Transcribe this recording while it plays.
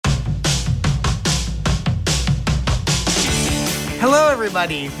Hello,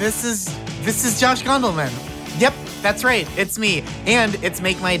 everybody. This is Josh Gondelman. Yep, that's right. It's me. And it's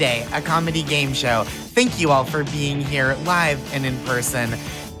Make My Day, a comedy game show. Thank you all for being here live and in person.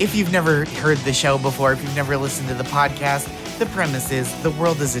 If you've never heard the show before, if you've never listened to the podcast, the premise is the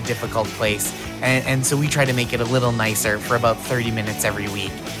world is a difficult place. And so we try to make it a little nicer for about 30 minutes every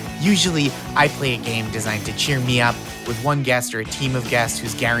week. Usually, I play a game designed to cheer me up with one guest or a team of guests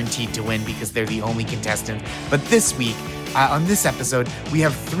who's guaranteed to win because they're the only contestant. But this week, on this episode, we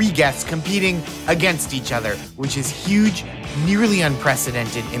have 3 guests competing against each other, which is huge, nearly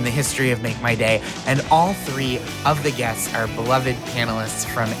unprecedented in the history of Make My Day. And all 3 of the guests are beloved panelists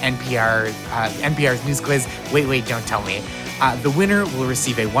from NPR's news quiz, Wait, Wait, Don't Tell Me. The winner will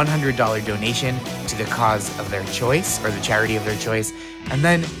receive a $100 donation to the cause of their choice or the charity of their choice. And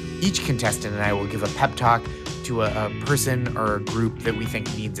then each contestant and I will give a pep talk to a person or a group that we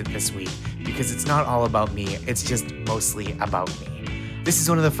think needs it this week, because it's not all about me, it's just mostly about me. This is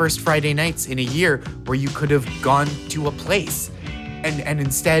one of the first Friday nights in a year where you could have gone to a place, and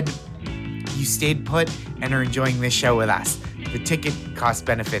instead you stayed put and are enjoying this show with us. The ticket cost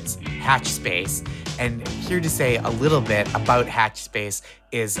benefits Hatch Space, and here to say a little bit about Hatch Space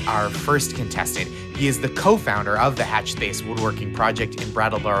is our first contestant. He is the co-founder of the Hatch Space Woodworking Project in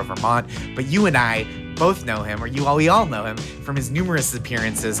Brattleboro, Vermont, but you and I both know him, or we all know him from his numerous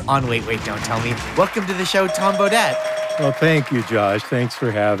appearances on Wait, Wait, Don't Tell Me. Welcome to the show, Tom Bodett. Well, thank you, Josh. Thanks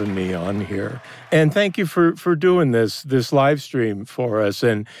for having me on here. And thank you for doing this live stream for us.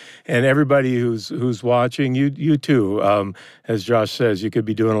 And everybody who's watching, you too. As Josh says, you could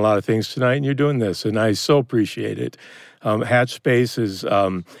be doing a lot of things tonight, and you're doing this, and I so appreciate it. Hatch Space is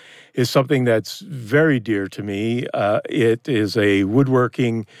something that's very dear to me. It is a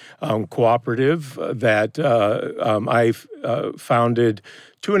woodworking cooperative that I founded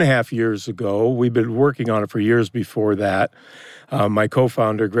 2.5 years ago. We've been working on it for years before that. My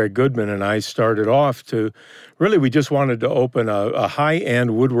co-founder, Greg Goodman, and I started off we just wanted to open a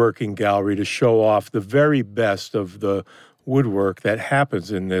high-end woodworking gallery to show off the very best of the woodwork that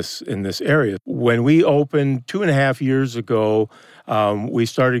happens in this area. When we opened 2.5 years ago, we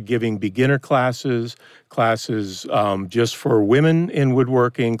started giving beginner classes just for women in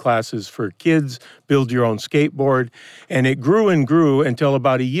woodworking, classes for kids, build your own skateboard. And it grew and grew until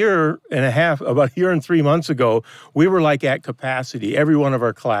about a year and 3 months ago, we were like at capacity. Every one of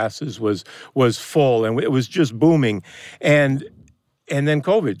our classes was full, and it was just booming. And then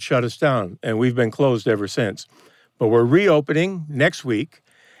COVID shut us down, and we've been closed ever since. But we're reopening next week.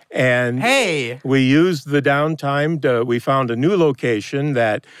 And we used the downtime we found a new location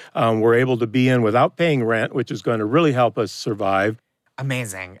that we're able to be in without paying rent, which is going to really help us survive.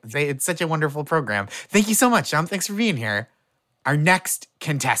 Amazing. It's such a wonderful program. Thank you so much, Tom. Thanks for being here. Our next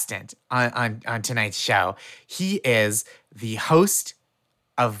contestant on tonight's show, he is the host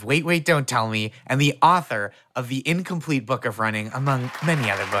of Wait, Wait, Don't Tell Me and the author of The Incomplete Book of Running, among many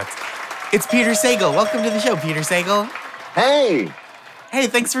other books. It's Peter Sagal. Welcome to the show, Peter Sagal. Hey. Hey,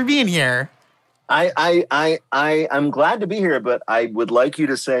 thanks for being here. I'm glad to be here, but I would like you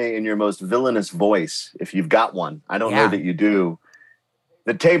to say in your most villainous voice, if you've got one, I don't know that you do,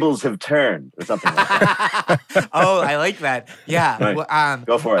 the tables have turned or something like that. Oh, I like that. Yeah. Right. Well,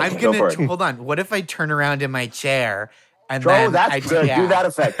 go for it. Hold on. What if I turn around in my chair and do that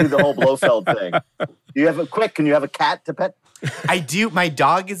effect. Do the whole Blofeld thing. Can you have a cat to pet? I do. My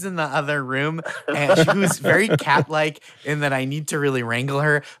dog is in the other room, and who's very cat-like in that I need to really wrangle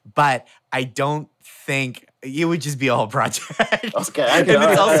her, but I don't think it would just be a whole project. Okay. And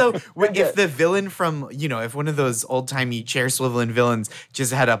it's also, if the villain from, if one of those old-timey chair swiveling villains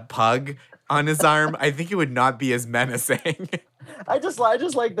just had a pug on his arm, I think it would not be as menacing. I just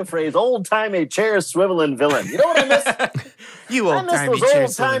like the phrase old-timey chair swiveling villain. You know what I miss? You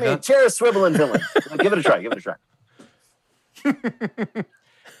old-timey chair swiveling villain. Give it a try.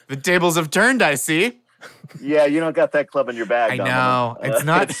 The tables have turned, I see. Yeah, you don't got that club in your bag. I know. It's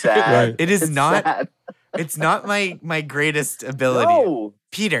not it's sad. It's not sad. It's not my greatest ability. No.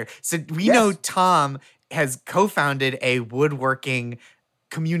 Peter, so we know Tom has co-founded a woodworking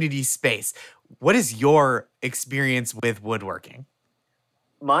community space. What is your experience with woodworking?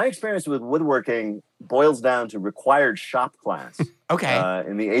 My experience with woodworking boils down to required shop class. Okay.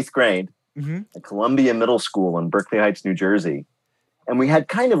 In the 8th grade. At Columbia Middle School in Berkeley Heights, New Jersey. And we had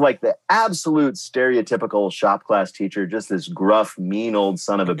kind of like the absolute stereotypical shop class teacher, just this gruff, mean old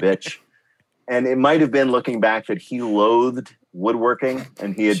son of a bitch. And it might have been looking back that he loathed woodworking,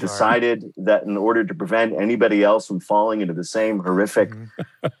 and he had decided that in order to prevent anybody else from falling into the same horrific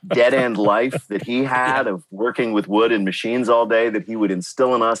dead-end life that he had of working with wood and machines all day, that he would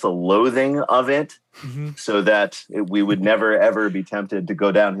instill in us a loathing of it so that we would never, ever be tempted to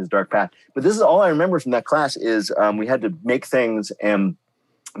go down his dark path. But this is all I remember from that class is we had to make things and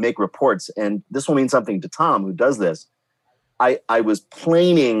make reports. And this will mean something to Tom, who does this. I was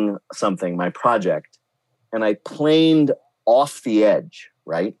planing something, my project, and I planed off the edge,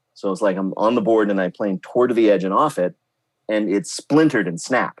 right? So it's like I'm on the board and I planed toward the edge and off it, and it splintered and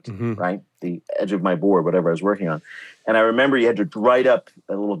snapped, right? The edge of my board, whatever I was working on. And I remember you had to write up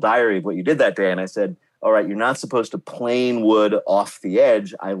a little diary of what you did that day. And I said, all right, you're not supposed to plane wood off the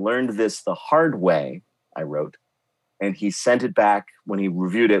edge. I learned this the hard way, I wrote. And he sent it back when he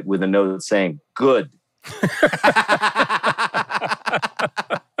reviewed it with a note saying, good.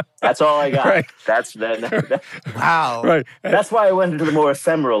 That's all I got. Right. That's that. Wow. Right. That's why I went into the more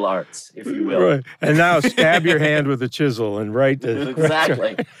ephemeral arts, if you will. Right. And now stab your hand with a chisel and write this.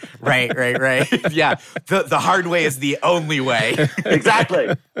 Exactly. Right. Yeah. The hard way is the only way. Exactly.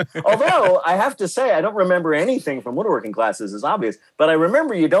 Although I have to say, I don't remember anything from woodworking classes, it's obvious, but I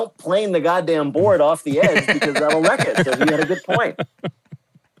remember you don't plane the goddamn board off the edge because that'll wreck it. So you had a good point.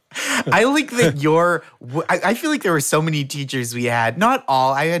 I like that I feel like there were so many teachers we had. Not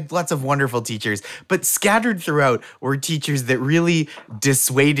all. I had lots of wonderful teachers. But scattered throughout were teachers that really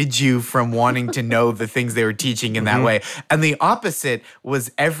dissuaded you from wanting to know the things they were teaching in that way. And the opposite was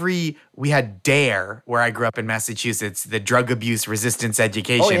we had DARE, where I grew up in Massachusetts, the Drug Abuse Resistance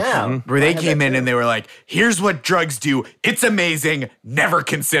Education. Where they came in and they were like, here's what drugs do. It's amazing. Never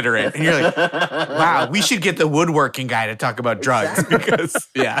consider it. And you're like, wow, we should get the woodworking guy to talk about drugs.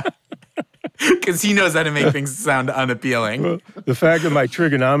 Because he knows how to make things sound unappealing. Well, the fact that my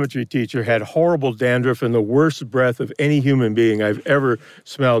trigonometry teacher had horrible dandruff and the worst breath of any human being I've ever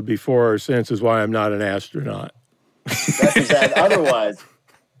smelled before or since is why I'm not an astronaut. That's exactly.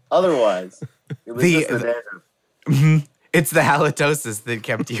 Otherwise, it was just the dandruff. It's the halitosis that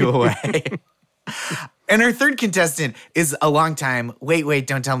kept you away. And our third contestant is a longtime Wait,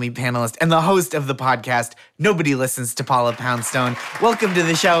 Don't Tell Me panelist and the host of the podcast, Nobody Listens to Paula Poundstone. Welcome to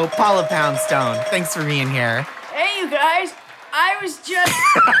the show, Paula Poundstone. Thanks for being here. Hey, you guys. I was just...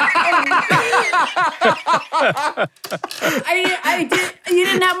 you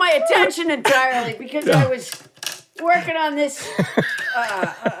didn't have my attention entirely because I was working on this...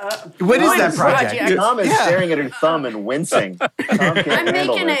 what is that project? Tom is staring at her thumb and wincing. I'm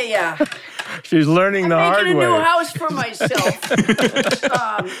making She's learning the hard way. I'm making a new house for myself.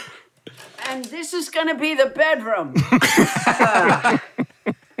 And this is going to be the bedroom.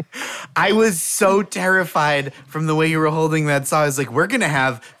 I was so terrified from the way you were holding that saw. I was like, we're going to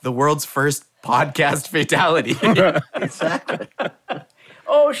have the world's first podcast fatality. Exactly.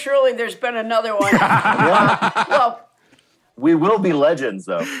 Oh, surely there's been another one. Well, we will be legends,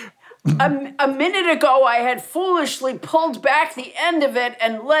 though. A minute ago, I had foolishly pulled back the end of it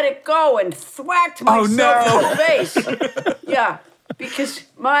and let it go and thwacked myself in the face. Yeah, because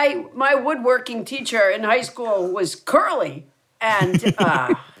my woodworking teacher in high school was Curly, and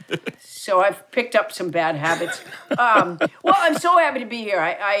so I've picked up some bad habits. Well, I'm so happy to be here.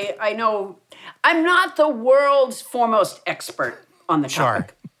 I know I'm not the world's foremost expert on the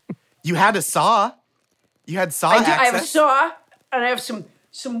topic. You had a saw. You had saw access. I have a saw, and I have some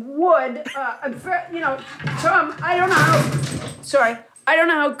wood. Tom, I don't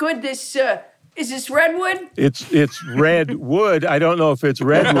know how good this is. This redwood? It's red wood. I don't know if it's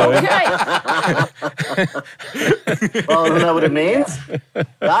redwood. Okay. Well, isn't that what it means?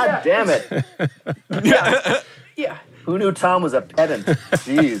 God damn it. Yeah. Who knew Tom was a pedant?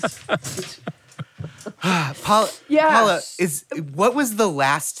 Jeez. Paula, what was the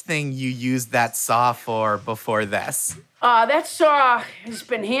last thing you used that saw for before this? That saw has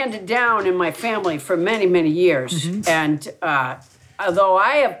been handed down in my family for many, many years. And although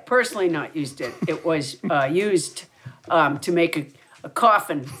I have personally not used it, it was used to make a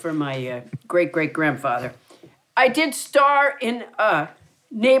coffin for my great-great-grandfather. I did star in a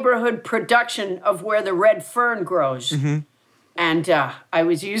neighborhood production of Where the Red Fern Grows. And I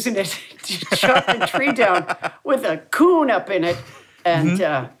was using it to chop a tree down with a coon up in it and,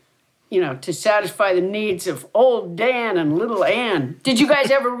 to satisfy the needs of old Dan and little Ann. Did you guys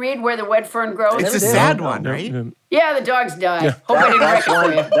ever read Where the Red Fern Grows? It's a sad one, right? Yeah, the dogs died. Yeah. Hope I didn't wreck it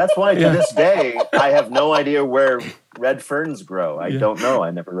for you. That's why to this day, I have no idea where red ferns grow. I don't know.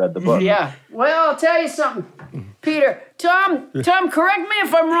 I never read the book. Yeah. Well, I'll tell you something, Peter. Tom, correct me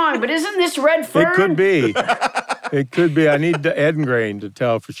if I'm wrong, but isn't this red fern? It could be. It could be. I need the Edengrain to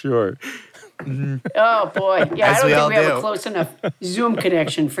tell for sure. Oh boy, yeah. As I we don't all think we have do. a close enough Zoom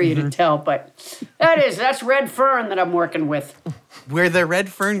connection for you to tell, but that's Red Fern that I'm working with. Where the red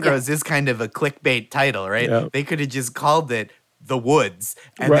fern grows is kind of a clickbait title, right? Yeah. They could have just called it The Woods,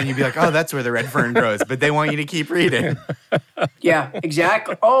 and Right. then you'd be like, oh, that's where the red fern grows. But they want you to keep reading. Yeah,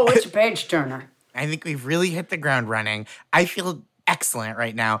 exactly. Oh, it's a page turner. I think we've really hit the ground running. I feel excellent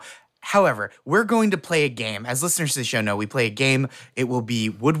right now. However, we're going to play a game. As listeners to the show know, we play a game. It will be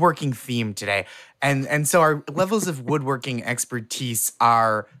woodworking themed today. And so our levels of woodworking expertise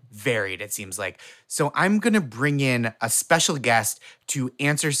are varied, it seems like. So I'm going to bring in a special guest to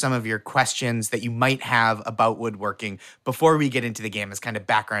answer some of your questions that you might have about woodworking before we get into the game as kind of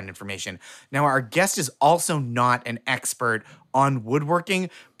background information. Now, our guest is also not an expert on woodworking,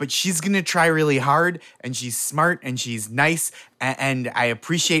 but she's going to try really hard, and she's smart and she's nice, and I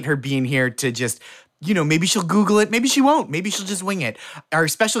appreciate her being here to just, maybe she'll Google it, maybe she won't, maybe she'll just wing it. Our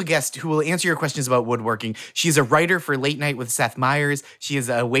special guest who will answer your questions about woodworking, she's a writer for Late Night with Seth Meyers. She is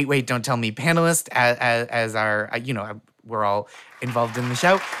a Wait, Don't Tell Me panelist as our, we're all involved in the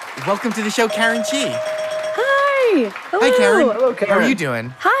show. Welcome to the show, Karen Chi. Hi. Hello. Hi, Karen. Hello, Karen. How are you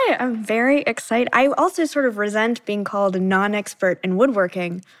doing? Hi, I'm very excited. I also sort of resent being called a non-expert in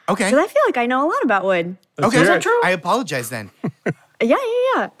woodworking. Okay. Because I feel like I know a lot about wood. Let's Okay, hear it. I apologize then.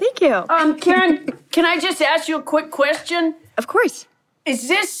 Yeah. Thank you. Karen, can I just ask you a quick question? Of course. Is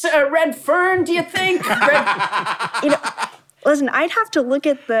this a red fern, do you think? Listen, I'd have to look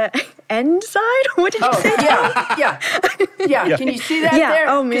at the end side. What did you say? Yeah. Can you see that Yeah. there?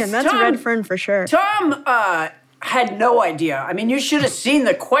 Oh, man, 'Cause that's a red fern for sure. Tom had no idea. I mean, you should have seen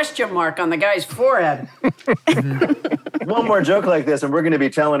the question mark on the guy's forehead. One more joke like this, and we're going to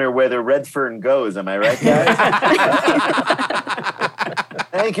be telling her where the red fern goes. Am I right, guys?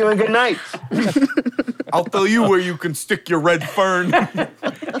 Thank you and good night. I'll tell you where you can stick your red fern.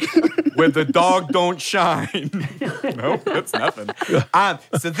 Where the dog don't shine. Nope, that's nothing.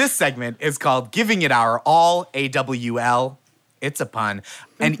 So this segment is called Giving It Our All, AWL. It's a pun.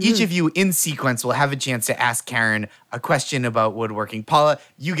 And each of you in sequence will have a chance to ask Karen a question about woodworking. Paula,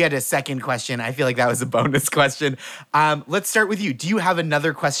 you get a second question. I feel like that was a bonus question. Let's start with you. Do you have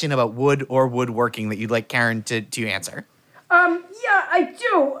another question about wood or woodworking that you'd like Karen to answer? Yeah, I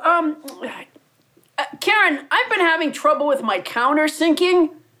do. Karen, I've been having trouble with my countersinking.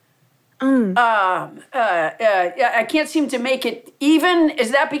 I can't seem to make it even.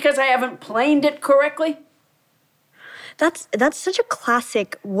 Is that because I haven't planed it correctly? That's such a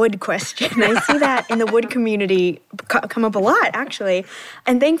classic wood question. I see that in the wood community come up a lot, actually.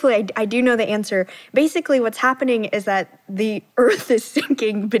 And thankfully, I do know the answer. Basically, what's happening is that the earth is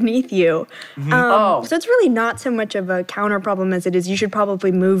sinking beneath you. So it's really not so much of a counter problem as it is you should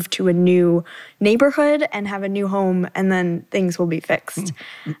probably move to a new neighborhood and have a new home, and then things will be fixed.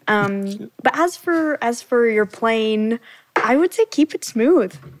 But as for your plane, I would say keep it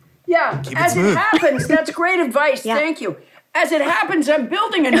smooth. Yeah, as it happens, that's great advice. Yeah. Thank you. As it happens, I'm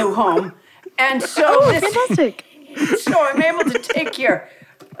building a new home, and so Fantastic. so I'm able to take care.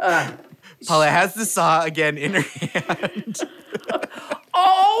 Paula has the saw again in her hand.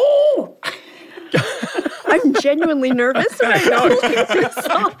 Oh, I'm genuinely nervous right now.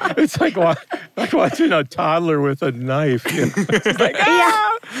 It's like watching a toddler with a knife. It's like,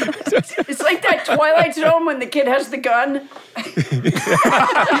 Yeah. it's like that Twilight Zone when the kid has the gun.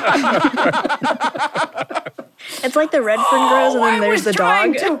 It's like the red fern grows and then there's the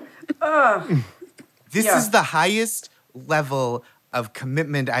dog. This is the highest level of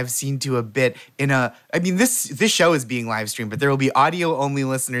commitment I've seen to a bit this show is being live streamed, but there will be audio only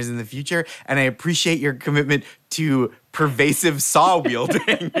listeners in the future, and I appreciate your commitment to pervasive saw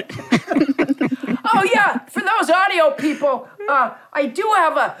wielding. Oh yeah, for those audio people, I do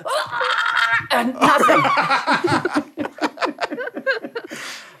have nothing.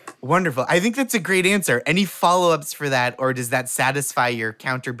 Wonderful. I think that's a great answer. Any follow-ups for that, or does that satisfy your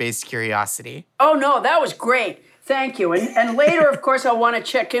counter-based curiosity? Oh no, that was great. Thank you. And later, of course, I'll want to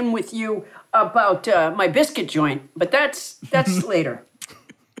check in with you about my biscuit joint, but that's later.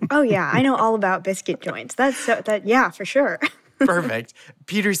 Oh yeah, I know all about biscuit joints. Yeah, for sure. Perfect.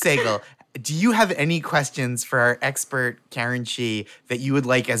 Peter Sagal, do you have any questions for our expert, Karen Chi, that you would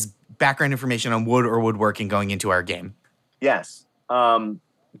like as background information on wood or woodworking going into our game? Yes.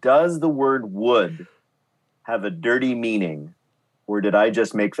 Does the word wood have a dirty meaning, or did I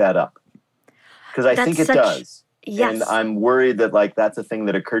just make that up? Because I think it does. Yes. And I'm worried that that's a thing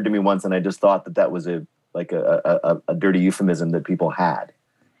that occurred to me once, and I just thought that was a dirty euphemism that people had.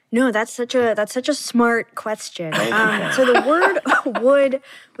 No, that's such a smart question. So the word wood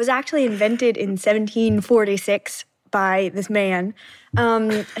was actually invented in 1746 by this man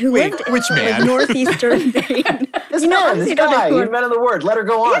who Wait, lived which in man? like, northeastern Maine. This obviously don't know guy, who you I'm- invented the word. Let her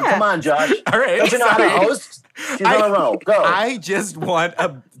go on. Yeah. Come on, Josh. All right, Don't you know how to sorry. host? She's on a roll. Go. I just want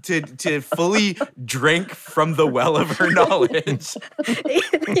to fully drink from the well of her knowledge.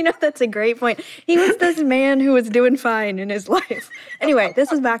 That's a great point. He was this man who was doing fine in his life. Anyway,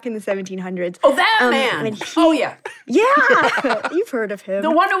 this was back in the 1700s. Oh, that man. when Oh, yeah. Yeah, you've heard of him.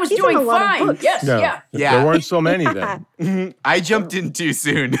 The one who was He's in a doing lot of fine. books. Yes, yeah. Yeah. There weren't so many then. I jumped in too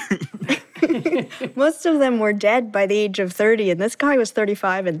soon. Most of them were dead by the age of 30, and this guy was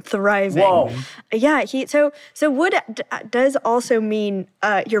 35 and thriving. Whoa. Yeah, so wood does also mean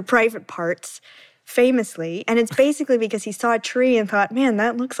your private parts, famously, and it's basically because he saw a tree and thought, man,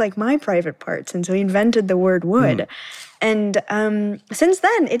 that looks like my private parts, and so he invented the word wood. And since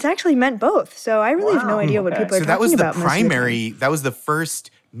then, it's actually meant both. So I really have no idea what people are So talking that was the about. most of time. primary, that was the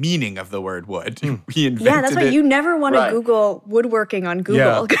first meaning of the word wood. We invented Yeah, that's why it. you never want Right. to Google woodworking on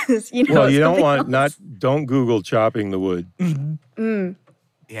Google because Well, you don't something want else. don't Google chopping the wood.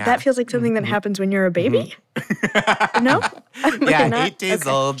 Yeah. That feels like something that happens when you're a baby. No? Am I yeah, not? 8 days Okay.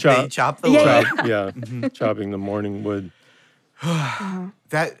 old, Chop. they chop the Yeah, wood. yeah. Chopping the morning wood.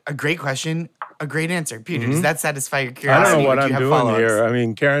 That a great question, a great answer. Peter, does that satisfy your I curiosity? don't know what or do I'm you have doing follow-ups? here. I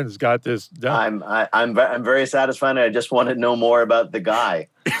mean, Karen's got this done. I'm very satisfied. I just want to know more about the guy.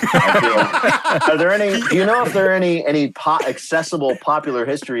 Are there any? Do you know if there are any accessible popular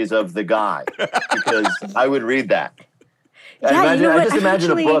histories of the guy? Because I would read that. Yeah, you know I what? just I'm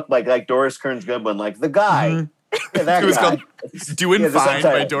imagine actually- a book like Doris Kearns Goodwin, like the guy. Yeah, that It was guy. called Doing Yeah, the Fine by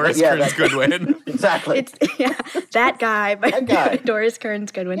subtitle. Doris Yeah, Kearns that- Goodwin. Exactly. It's that guy by That guy. Doris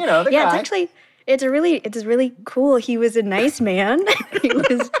Kearns Goodwin. You know, the yeah, guy. it's really cool. He was a nice man. He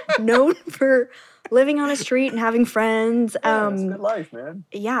was known for living on a street and having friends. It's a good life, man.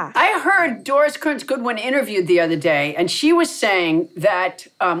 Yeah. I heard Doris Kearns Goodwin interviewed the other day, and she was saying that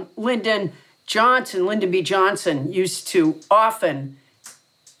Lyndon B. Johnson, used to often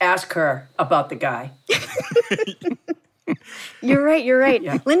ask her about the guy. You're right.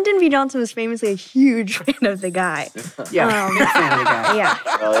 Yeah. Lyndon B. Johnson was famously a huge fan of the guy. Yeah, big fan of the guy. Yeah.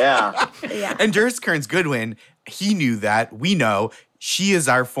 Well, yeah. Yeah. And Doris Kearns Goodwin, he knew that. We know she is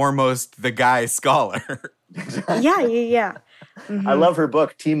our foremost the guy scholar. Yeah. I love her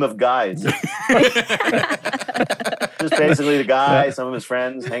book, Team of Guys. Just basically the guy, some of his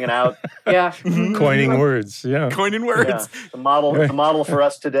friends hanging out. Yeah. Coining words. Yeah. Coining words. Yeah. The model for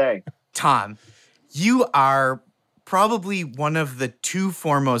us today. Tom, you are probably one of the two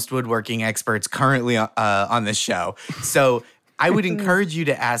foremost woodworking experts currently on this show. So I would encourage you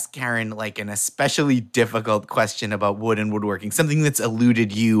to ask Karen like an especially difficult question about wood and woodworking, something that's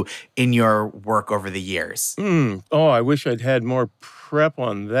eluded you in your work over the years. Oh, I wish I'd had more prep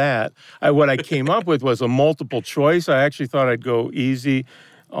on that. What I came up with was a multiple choice. I actually thought I'd go easy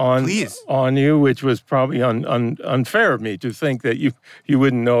on you, which was probably unfair of me to think that you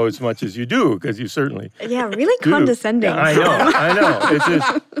wouldn't know as much as you do, because you certainly Yeah, really do. condescending. Yeah, I know. It's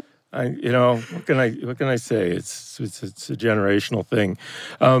just, what can I say? It's a generational thing.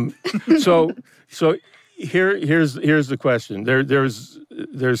 So here's the question.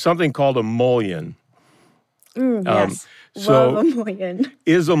 There's something called a mullion. Yes. so- Love a mullion.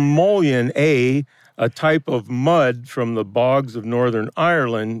 Is a mullion a type of mud from the bogs of Northern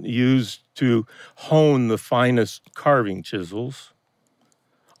Ireland used to hone the finest carving chisels?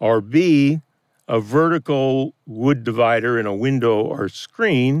 Or B, a vertical wood divider in a window or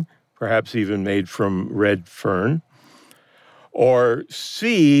screen, perhaps even made from red fern? Or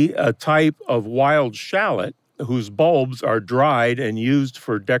C, a type of wild shallot whose bulbs are dried and used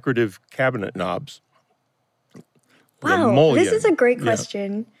for decorative cabinet knobs? The Wow, mullion. this is a great Yeah.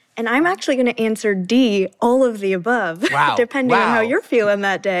 question. And I'm actually going to answer D, all of the above, Wow. depending on how Wow. you're feeling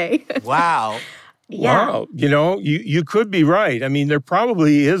that day. Wow. Yeah. Wow. You could be right. I mean, there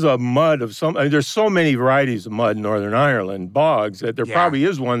probably is a mud of some, there's so many varieties of mud in Northern Ireland, bogs, that there probably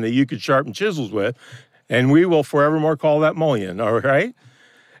is one that you could sharpen chisels with. And we will forevermore call that mullion, all right?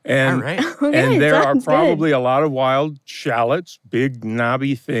 And, All right. Okay, and there are sounds probably a lot of wild shallots, big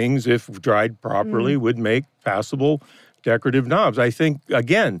knobby things, if dried properly, would make passable decorative knobs. I think,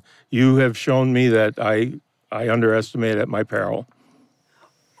 again, you have shown me that I underestimate at my peril.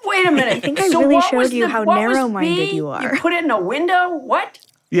 Wait a minute. I think I really showed you how narrow-minded you are. You put it in a window? What?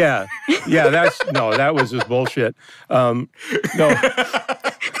 Yeah, that was just bullshit.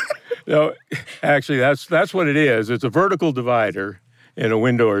 No, actually, that's what it is. It's a vertical divider in a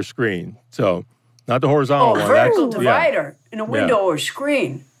window or screen. So, not the horizontal one. Vertical That's- yeah. divider in a window or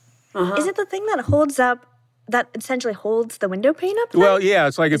screen. Is it the thing that holds up that essentially holds the window pane up? Then? Well, yeah,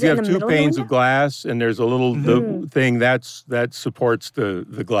 it's like Is if you it in have the two middle of the panes of window? glass and there's a little the thing that supports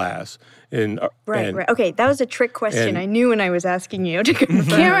the glass. Right. Okay, that was a trick question. and- I knew when I was asking you to confirm.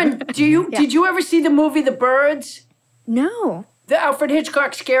 Karen, did you ever see the movie The Birds? No. The Alfred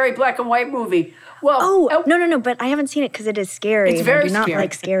Hitchcock scary black and white movie. Well, Oh, no, but I haven't seen it because it is scary. it's and very I do not scary.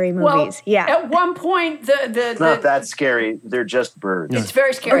 like scary Well, movies. Yeah. At one point, It's not that scary. They're just birds. it's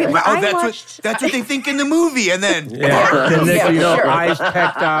very scary. Okay, Wow, I that's watched- what they think in the movie, and then Yeah, and next Yeah, thing you know, sure. eyes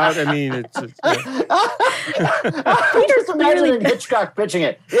pecked out. I mean, it's Just imagining Hitchcock pitching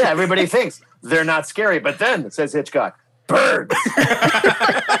it. Yeah, everybody thinks they're not scary, but then it says Hitchcock, birds.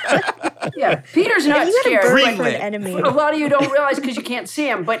 Yeah, Peter's not You had a scary. bird for an Greenlit. enemy. A lot of you don't realize because you can't see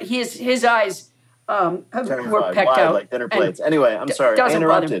him, but his eyes were Terrified, pecked wide out. like dinner and plates. Anyway, I'm sorry, I doesn't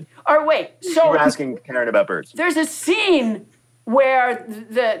bother interrupted. me. All right, wait. You So were asking Karen about birds. there's a scene where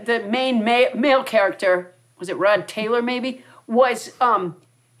the main male character, was it Rod Taylor maybe, was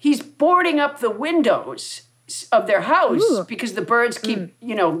he's boarding up the windows of their house Ooh. because the birds keep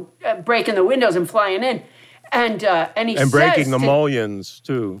breaking the windows and flying in, and he and says breaking the to- mullions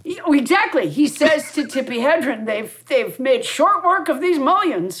too. Exactly. He says to Tippi Hedren, they've made short work of these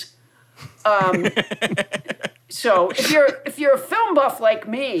mullions. So if you're a film buff like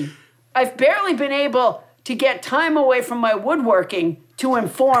me, I've barely been able to get time away from my woodworking to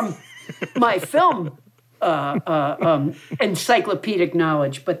inform my film encyclopedic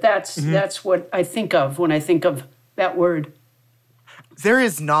knowledge. But that's what I think of when I think of that word. there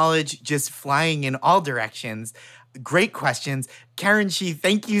is knowledge just flying in all directions. Great questions. Karen Shi,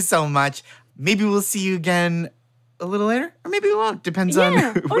 thank you so much. Maybe we'll see you again a little later, or maybe we won't. Depends on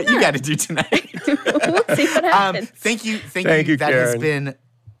Yeah, or what you not. got to do tonight. We'll see what happens. Thank you. Thank you, That has Karen. been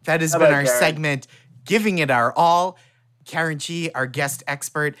How our about Karen? segment, Giving It Our All. Karen Chi, our guest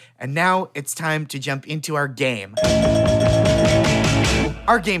expert, and now it's time to jump into our game.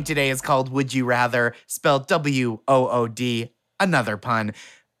 Our game today is called Would You Rather, spelled WOOD, another pun.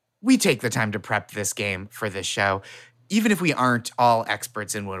 We take the time to prep this game for this show, even if we aren't all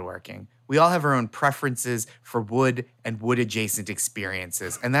experts in woodworking. We all have our own preferences for wood and wood-adjacent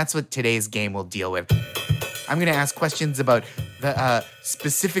experiences, and that's what today's game will deal with. I'm going to ask questions about the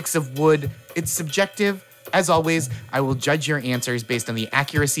specifics of wood. It's subjective. As always, I will judge your answers based on the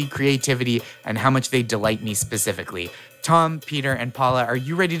accuracy, creativity, and how much they delight me specifically. Tom, Peter, and Paula, are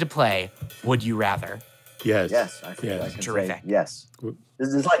you ready to play Would You Rather? Yes. Yes, I think I Yes. can Terrific. say yes.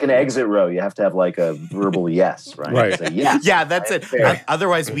 This is like an exit row. You have to have like a verbal yes, right? Right. Say yes. Yeah, that's it. Fair.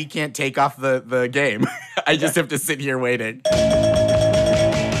 Otherwise, we can't take off the game. I just have to sit here waiting.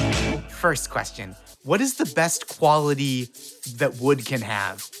 First question. What is the best quality that wood can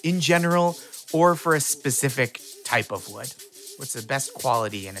have in general or for a specific type of wood? What's the best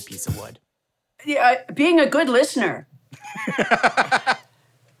quality in a piece of wood? Yeah, being a good listener.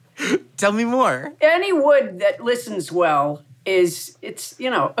 Tell me more. Any wood that listens well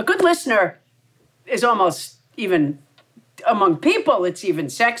a good listener is almost even among people, it's even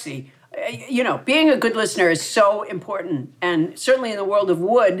sexy. Being a good listener is so important. And certainly in the world of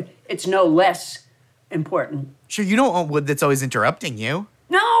wood, it's no less important. Sure, you don't want wood that's always interrupting you.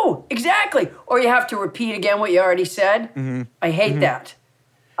 No, exactly. Or you have to repeat again what you already said. Mm-hmm. I hate that.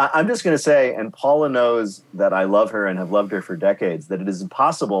 I'm just going to say, and Paula knows that I love her and have loved her for decades, that it is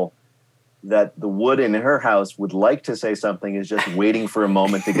impossible that the wood in her house would like to say something, is just waiting for a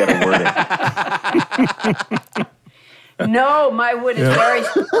moment to get a word in. No, my wood is very,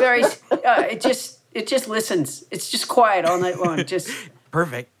 very, it just listens. It's just quiet all night long. Just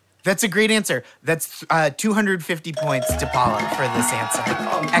Perfect. That's a great answer. That's 250 points to Paula for this answer.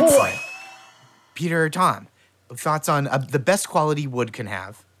 Excellent. Peter or Tom, thoughts on the best quality wood can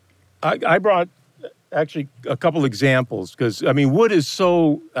have? I brought actually a couple examples because, wood is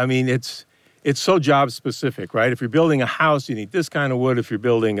so, it's so job specific, right? If you're building a house, you need this kind of wood. If you're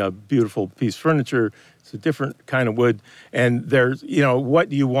building a beautiful piece of furniture, it's a different kind of wood. And there's, what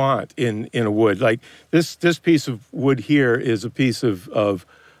do you want in a wood? Like this piece of wood here is a piece of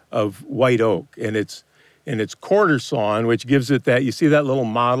white oak, and it's quarter sawn, which gives it that, you see that little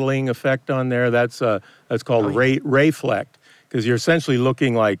modeling effect on there? That's called Rayflect, because you're essentially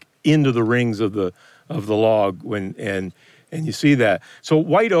looking like into the rings of the log and you see that. So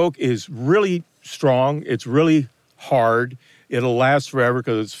white oak is really strong. It's really hard. It'll last forever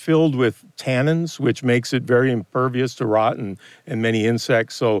because it's filled with tannins, which makes it very impervious to rot and many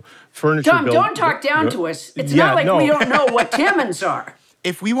insects. So furniture Tom, don't talk down to us. It's Yeah, not like no. we don't know what tannins are.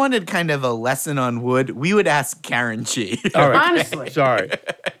 If we wanted kind of a lesson on wood, we would ask Karen Chi. All right. Honestly. Sorry.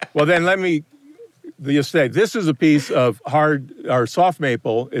 Well, then let me you'll say this is a piece of hard or soft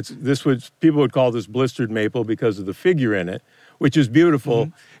maple. People would call this blistered maple because of the figure in it, which is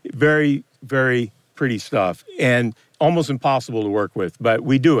beautiful, very, very pretty stuff, and almost impossible to work with. But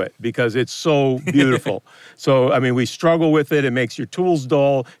we do it because it's so beautiful. So I mean, we struggle with it. It makes your tools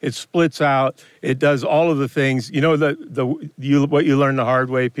dull. It splits out. It does all of the things. You know what you learned the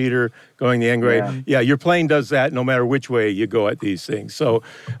hard way, Peter, going the end grade. Yeah, your plane does that no matter which way you go at these things. So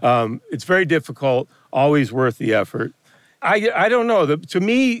it's very difficult. Always worth the effort. I don't know. To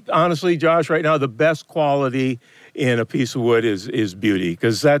me, honestly, Josh, right now, the best quality in a piece of wood is beauty,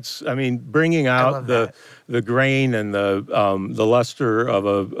 because that's, I mean, bringing out the grain and the luster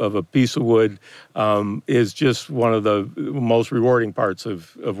of a piece of wood is just one of the most rewarding parts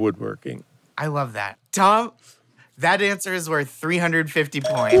of woodworking. I love that. Tom, that answer is worth 350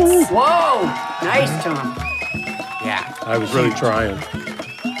 points. Whoa! Nice, Tom. Yeah. I was really trying.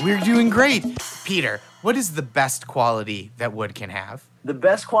 We're doing great. Peter, what is the best quality that wood can have? The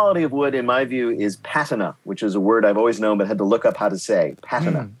best quality of wood, in my view, is patina, which is a word I've always known but had to look up how to say.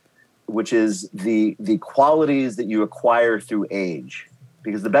 Patina, which is the qualities that you acquire through age.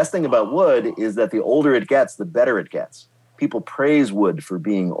 Because the best thing about wood is that the older it gets, the better it gets. People praise wood for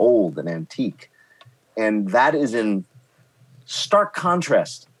being old and antique. And that is in stark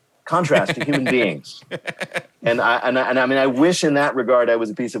contrast to human beings. And I mean, I wish in that regard I was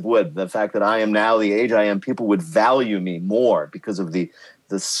a piece of wood. The fact that I am now the age I am, people would value me more because of the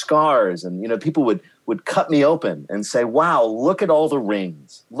scars. And, you know, people would cut me open and say, wow, look at all the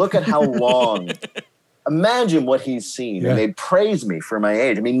rings. Look at how long. Imagine what he's seen. Yeah. And they'd praise me for my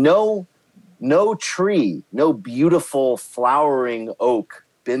age. I mean, no tree, no beautiful flowering oak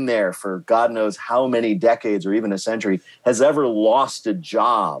been there for God knows how many decades or even a century has ever lost a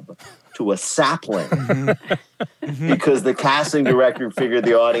job to a sapling because the casting director figured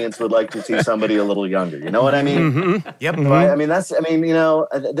the audience would like to see somebody a little younger. You know what I mean? Yep. Right? I mean, you know,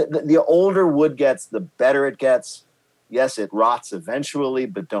 the older wood gets, the better it gets. Yes, it rots eventually,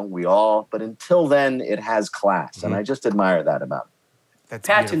 but don't we all? But until then, it has class, and I just admire that about it. That's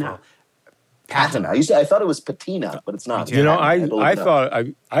patina. Beautiful. Patina. I thought it was patina, but it's not. You know, I thought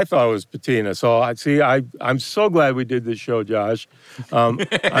it was patina. So I'm so glad we did this show, Josh. I'm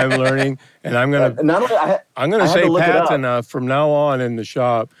learning, and I'm gonna say patina from now on in the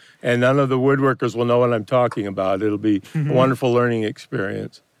shop, and none of the woodworkers will know what I'm talking about. It'll be a wonderful learning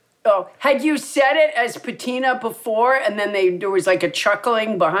experience. Oh, had you said it as patina before, and then there was like a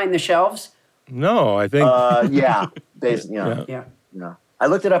chuckling behind the shelves? No, I think. Yeah. I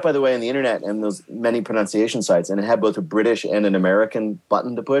looked it up, by the way, on the internet and those many pronunciation sites, and it had both a British and an American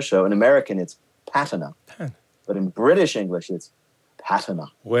button to push. So in American, it's patina. But in British English, it's patina.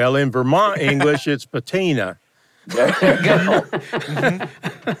 Well, in Vermont English, it's patina. There you go.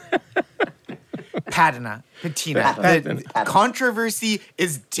 Patina. The controversy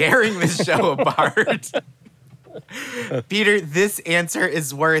is tearing this show apart. Peter, this answer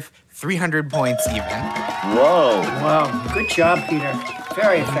is worth 300 points even. Whoa. Wow. Good job, Peter.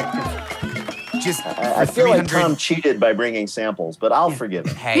 Very effective. I feel like Tom cheated by bringing samples, but I'll forgive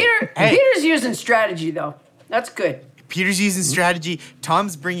him. Peter's using strategy, though. That's good. Peter's using strategy.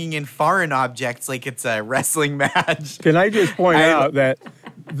 Tom's bringing in foreign objects like it's a wrestling match. Can I just point out that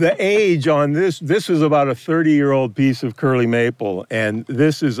the age on this is about a 30-year-old piece of curly maple, and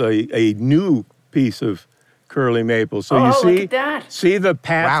this is a new piece of curly maple. So you see, look at that. See the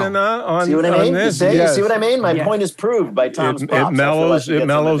patina on, see what I mean? this? Yes. See what I mean? My point is proved by Tom's props. It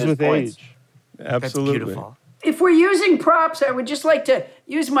mellows with age. Absolutely. That's beautiful. If we're using props, I would just like to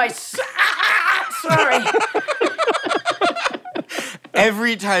use my... Sorry.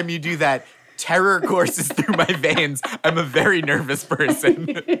 Every time you do that, terror courses through my veins. I'm a very nervous person.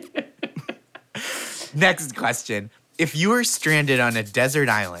 Next question. If you were stranded on a desert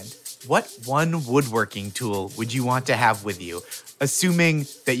island, what one woodworking tool would you want to have with you, assuming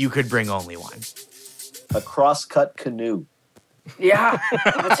that you could bring only one? A cross-cut canoe. Yeah,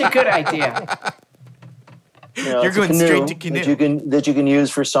 that's a good idea. You know, You're going straight to canoe. That you can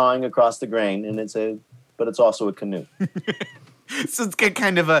use for sawing across the grain, and but it's also a canoe. So it's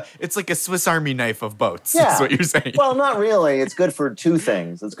kind of it's like a Swiss Army knife of boats, yeah. Is what you're saying. Well, not really. It's good for two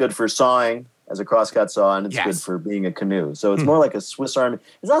things. It's good for sawing as a crosscut saw, and it's Yes. good for being a canoe. So it's more like a Swiss Army.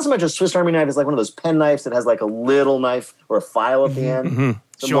 It's not so much a Swiss Army knife. It's like one of those pen knives that has like a little knife or a file at the end.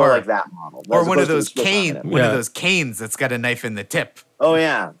 So Sure. more like that model. Or as one of opposed to those a Swiss Army canes. knife. One of those canes that's got a knife in the tip. Oh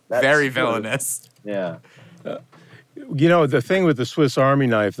yeah, that's Very true. villainous. Yeah. You know, the thing with the Swiss Army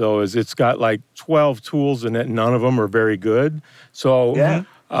knife, though, is it's got like 12 tools in it, and none of them are very good. So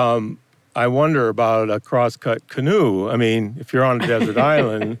I wonder about a cross-cut canoe. I mean, if you're on a desert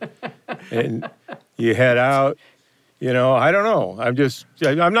island, and you head out. You know, I don't know.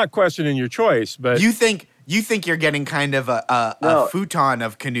 I'm not questioning your choice, but You think you're getting kind of a futon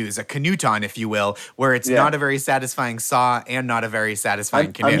of canoes, a canoeton, if you will, where it's not a very satisfying saw and not a very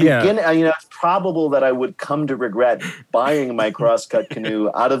satisfying canoe. It's probable that I would come to regret buying my crosscut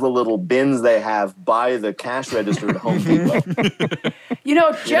canoe out of the little bins they have by the cash register at Home Depot.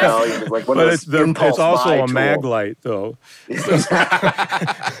 Jeff. Like one but of it's those impulse also buy a tools. mag light, though.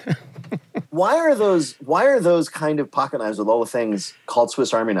 Why are those kind of pocket knives with all the things called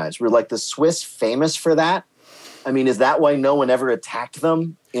Swiss Army knives? Were like the Swiss famous for that? I mean, is that why no one ever attacked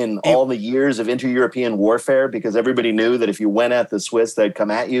them in all the years of inter-European warfare? Because everybody knew that if you went at the Swiss, they'd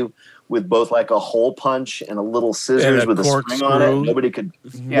come at you with both like a hole punch and a little scissors with a spring on it. Nobody could.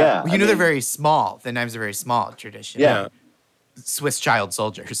 Yeah. Well, they're very small. The knives are very small, traditionally. Yeah. Swiss child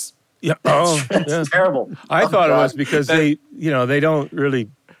soldiers. Yeah. Oh, It's terrible. I thought it was because they don't really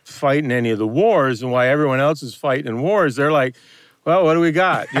fight in any of the wars, and why everyone else is fighting in wars, they're like, well, what do we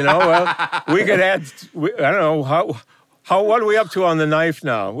got? We could add. I don't know how. What are we up to on the knife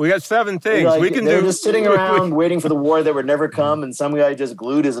now? We got 7 things Like, we can they do. were just sitting around waiting for the war that would never come, and some guy just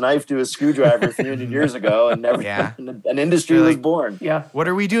glued his knife to a screwdriver 300 years ago, and an industry was born. Yeah. What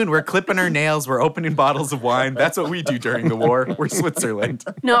are we doing? We're clipping our nails. We're opening bottles of wine. That's what we do during the war. We're Switzerland.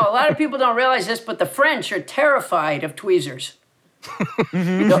 No, a lot of people don't realize this, but the French are terrified of tweezers.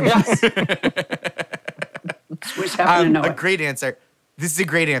 Swiss happen to know A it. great answer. This is a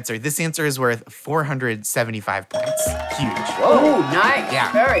great answer. This answer is worth 475 points. Huge. Oh, nice.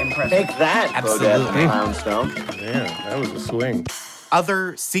 Yeah. Very impressive. Take that, Bodette Absolutely. and Poundstone. Man, that was a swing.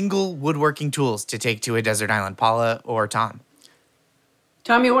 Other single woodworking tools to take to a desert island, Paula or Tom?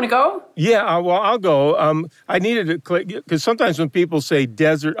 Tom, you want to go? Yeah, I'll go. I needed to click because sometimes when people say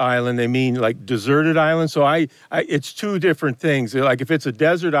desert island, they mean like deserted island. So it's 2 different things. Like if it's a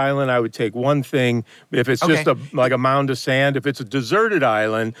desert island, I would take one thing. If it's just like a mound of sand, if it's a deserted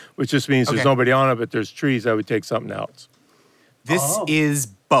island, which just means there's nobody on it, but there's trees, I would take something else. This is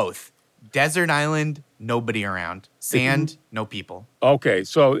both. Desert island, nobody around. Sand, no people. Okay,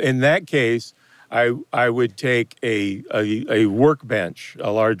 so in that case, I would take a workbench, a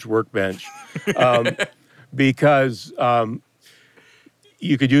large workbench, because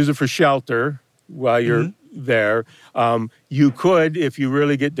you could use it for shelter while you're there. You could, if you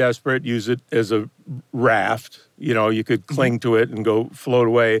really get desperate, use it as a raft. You could cling to it and go float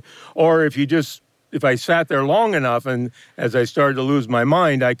away. Or if I sat there long enough and as I started to lose my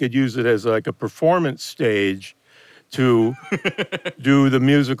mind, I could use it as like a performance stage to do the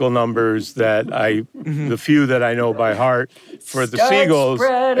musical numbers that the few that I know by heart for the Seagulls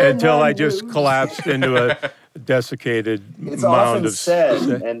until I just collapsed into a desiccated It's mound often of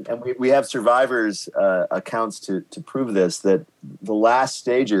said, and we have survivors' accounts to prove this, that the last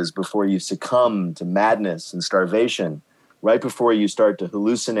stages before you succumb to madness and starvation, right before you start to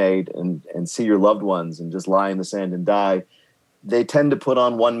hallucinate and see your loved ones and just lie in the sand and die, they tend to put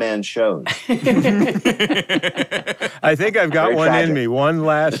on one-man shows. I think I've got Very one tragic. in me, one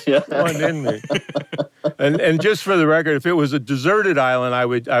last one in me. And just for the record, if it was a deserted island, I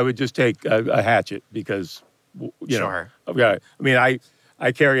would just take a hatchet because Sure.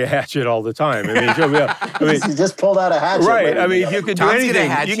 I carry a hatchet all the time. You just pulled out a hatchet. Right. lady. You can do Tom's got a anything. You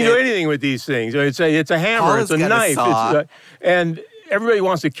hatchet. can do anything with these things. It's a hammer. Paula's it's a got a knife. saw. And everybody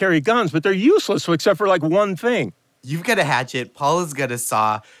wants to carry guns, but they're useless except for like one thing. You've got a hatchet. Paula's got a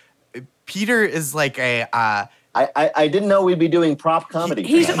saw. Peter is like a... I didn't know we'd be doing prop comedy.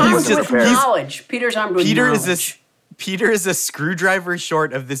 He's tonight. armed Wasn't with prepared. knowledge. Peter's armed with Peter knowledge. is a screwdriver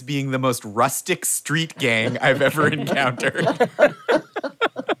short of this being the most rustic street gang I've ever encountered.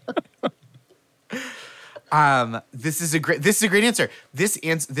 This is a great answer. This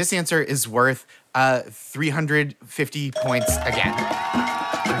answer is worth 350 points again.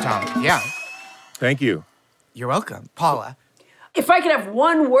 For Tom. Yeah. Thank you. You're welcome. Paula. If I could have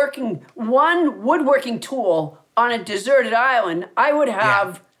one woodworking tool on a deserted island, I would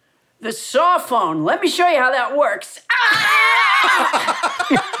have the saw phone. Let me show you how that works.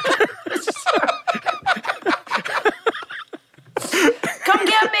 Come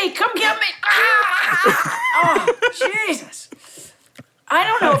get me! Come get me! Oh, Jesus. I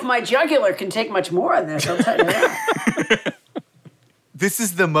don't know if my jugular can take much more of this, I'll tell you that. This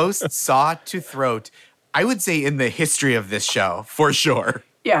is the most saw to throat, I would say, in the history of this show, for sure.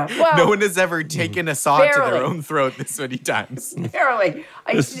 Yeah, well, No one has ever taken a saw to barely. their own throat this many times. barely.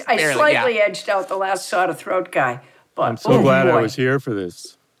 I Barely, slightly yeah. edged out the last saw to throat guy. But I'm so glad I boy. was here for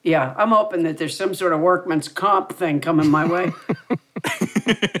this. Yeah, I'm hoping that there's some sort of workman's comp thing coming my way.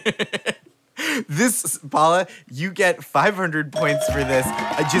 This, Paula, you get 500 points for this.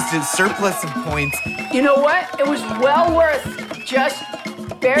 Just a surplus of points. You know what? It was well worth just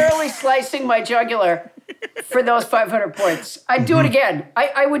barely slicing my jugular for those 500 points. I'd do it again.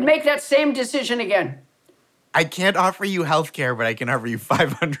 I would make that same decision again. I can't offer you healthcare, but I can offer you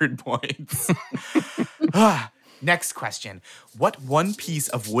 500 points. Next question. What one piece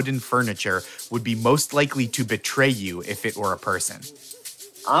of wooden furniture would be most likely to betray you if it were a person?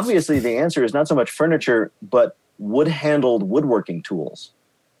 Obviously, the answer is not so much furniture, but wood-handled woodworking tools.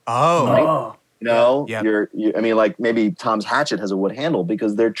 Oh. Right? Oh. You know, Yep. I mean, like maybe Tom's hatchet has a wood handle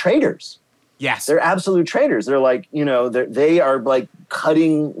because they're traitors. Yes. They're absolute traitors. They're like, you know, they are like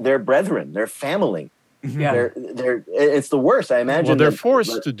cutting their brethren, their family. Yeah. It's the worst. I imagine. Well, they're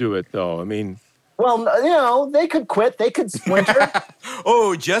forced to do it, though. I mean, well, you know, they could quit. They could splinter.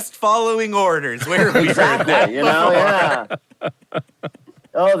 Oh, just following orders. Where have we heard that? Exactly. You know, yeah.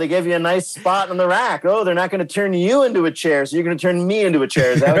 Oh, they gave you a nice spot on the rack. Oh, they're not going to turn you into a chair, so you're going to turn me into a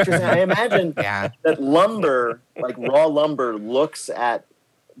chair. Is that what you're saying? I imagine that lumber, like raw lumber, looks at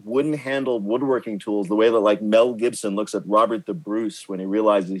wooden-handled woodworking tools the way that like Mel Gibson looks at Robert the Bruce when he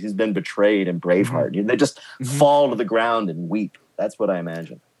realizes he's been betrayed in Braveheart. They just fall to the ground and weep. That's what I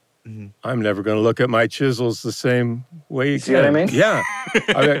imagine. I'm never going to look at my chisels the same way. See what I mean? Yeah.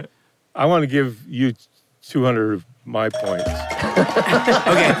 I want to give you 200 of my points.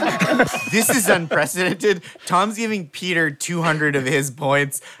 Okay, this is unprecedented. Tom's giving Peter 200 of his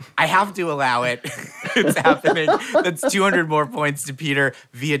points. I have to allow it. It's happening. That's 200 more points to Peter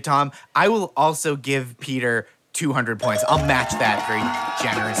via Tom. I will also give Peter 200 points. I'll match that very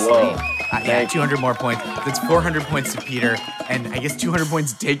generously. Whoa. 200 more points. That's 400 points to Peter, and I guess 200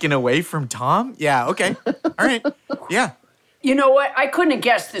 points taken away from Tom? Yeah, okay. All right. Yeah. You know what? I couldn't have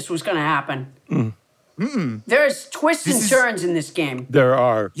guessed this was going to happen. There's twists and turns in this game. There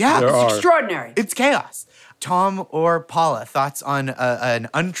are. Yeah, there it's are. Extraordinary. It's chaos. Tom or Paula, thoughts on an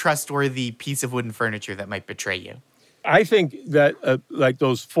untrustworthy piece of wooden furniture that might betray you? I think that like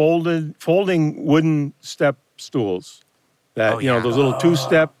those folding wooden step stools, that those little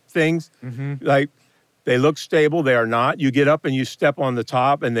two-step things, like they look stable. They are not. You get up and you step on the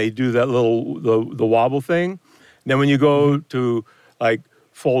top, and they do that little the wobble thing. And then when you go to like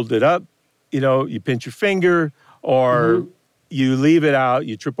fold it up, you pinch your finger or you leave it out,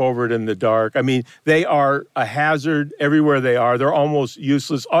 you trip over it in the dark. I mean, they are a hazard everywhere they are. They're almost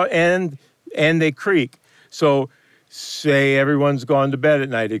useless, and they creak. So say everyone's gone to bed at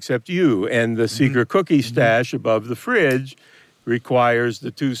night except you, and the secret cookie stash above the fridge requires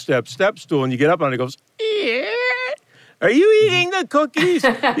the two-step step stool, and you get up on it, it goes, are you eating the cookies?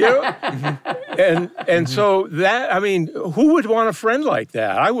 And so that, I mean, who would want a friend like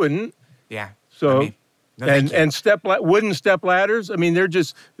that? I wouldn't. Yeah. So, wooden step ladders, I mean, they're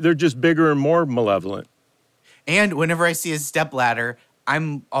just bigger and more malevolent. And whenever I see a step ladder,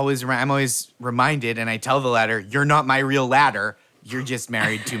 I'm always reminded, and I tell the ladder, "You're not my real ladder. You're just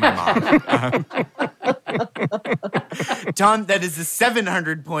married to my mom." Tom, that is a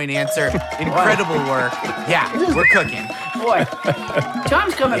 700-point answer. Incredible work. Yeah, we're cooking. Boy,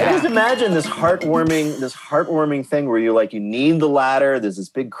 Tom's coming Just back. imagine this heartwarming thing where you need the ladder. There's this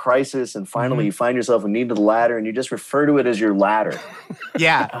big crisis, and finally you find yourself in need of the ladder, and you just refer to it as your ladder.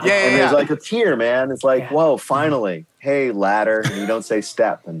 Yeah. And there's like a tear, man. It's like, whoa, finally, hey, ladder, and you don't say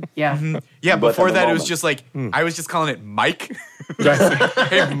step. And Yeah. Yeah, But before at the that, it was moment. just like, I was just calling it Mike.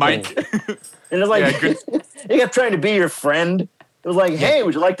 Hey, Mike. And it's like, he kept trying to be your friend. It was like, hey,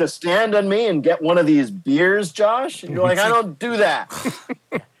 would you like to stand on me and get one of these beers, Josh? And you're like, I don't do that.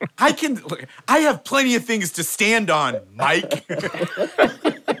 I have plenty of things to stand on, Mike.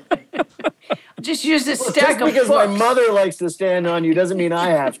 Just use this Just stack of because books. my mother likes to stand on you doesn't mean I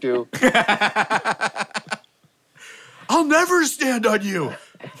have to. I'll never stand on you.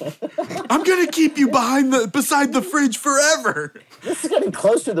 I'm gonna keep you beside the fridge forever. This is getting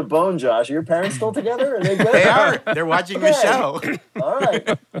close to the bone, Josh. Are your parents still together? Are they good? They are. They're watching the show. All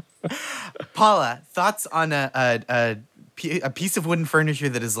right. Paula, thoughts on a piece of wooden furniture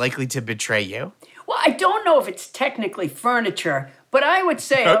that is likely to betray you? Well, I don't know if it's technically furniture, but I would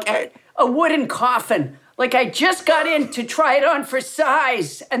say a wooden coffin. Like I just got in to try it on for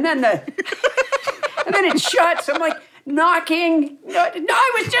size, and then and then it shuts. I'm like knocking. No,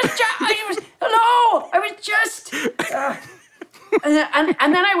 I was just. And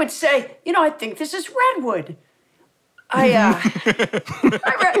then I would say, I think this is redwood. I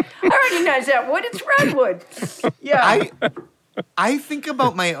recognize that wood. It's redwood. Yeah. I think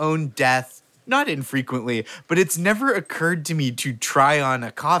about my own death, not infrequently, but it's never occurred to me to try on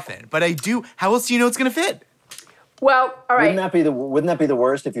a coffin. But I do. How else do you know it's going to fit? Well, all right. Wouldn't that be the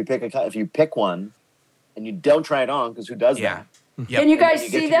worst if you pick one and you don't try it on, because who does that? Can you guys You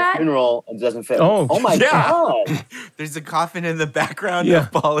see get to that? your funeral and it doesn't fit. Oh, my God! There's a coffin in the background Yeah.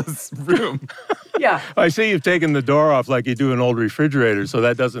 of Paula's room. Yeah. I see you've taken the door off like you do an old refrigerator, so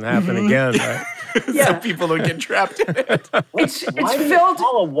that doesn't happen again. Right? Yeah. So people don't get trapped in it. It's Why filled.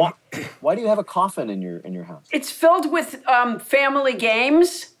 why do you have a coffin in your house? It's filled with family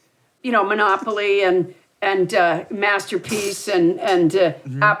games, Monopoly and Masterpiece and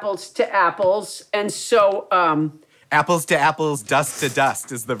Apples to Apples, and so Apples to apples, dust to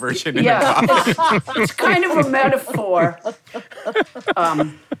dust is the version in the yeah, coffin. it's kind of a metaphor.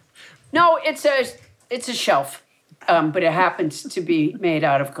 No, it's a shelf, but it happens to be made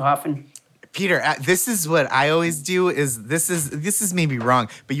out of coffin. Peter, this is what I always do. This is maybe wrong,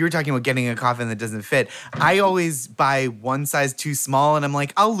 but you were talking about getting a coffin that doesn't fit. I always buy one size too small, and I'm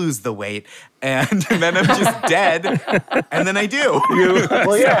like, I'll lose the weight, and then I'm just dead, and then I do.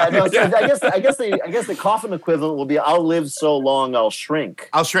 Well, yeah. No, so I guess the coffin equivalent will be, I'll live so long, I'll shrink.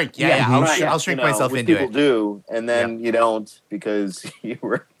 I'll shrink. Yeah. I'll shrink You know, myself which into people it. do, and then you don't because you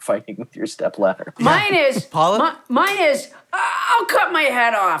were fighting with your stepladder. Mine is Paula? Mine is I'll cut my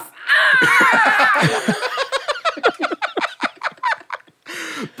head off.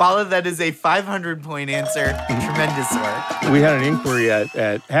 Paula, that is a 500-point answer. Tremendous work. We had an inquiry at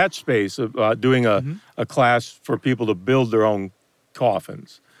Hatch Space about doing a class for people to build their own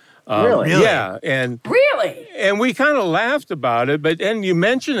coffins. Really? Yeah, and Really? we kind of laughed about it, but then you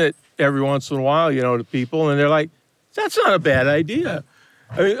mention it every once in a while, to people, and they're like, "That's not a bad idea."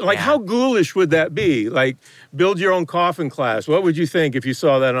 I mean, like, how ghoulish would that be? Like, build your own coffin class. What would you think if you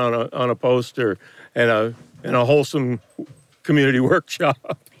saw that on a poster and a wholesome community workshop?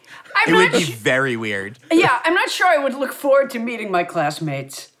 It would be very weird. Yeah, I'm not sure I would look forward to meeting my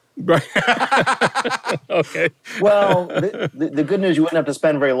classmates. Right. Okay. Well, the good news, you wouldn't have to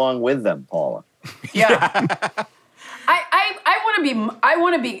spend very long with them, Paula. Yeah. I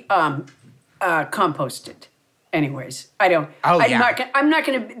want to be composted. Anyways, I don't. Oh, I'm not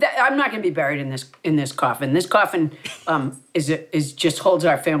gonna be buried in this coffin. This coffin is just holds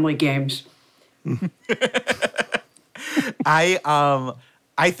our family games.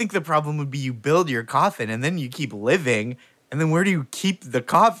 I think the problem would be you build your coffin and then you keep living, and then where do you keep the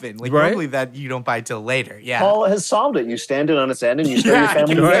coffin? Like, Right. probably that you don't buy till later. Yeah. Paula has solved it. You stand it on its end and you store your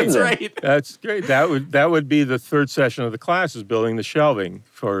family that's games in. right. That's great. That would be the third session of the class, is building the shelving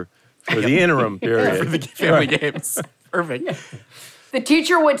for the interim period. For the family games. Perfect. The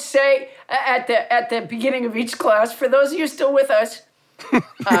teacher would say at the beginning of each class, for those of you still with us,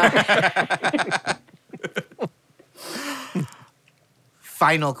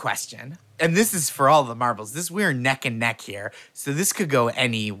 Final question. And this is for all the marbles. We're neck and neck here. So this could go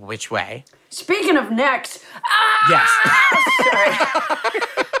any which way. speaking of necks, Yes.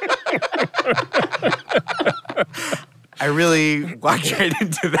 I really walked right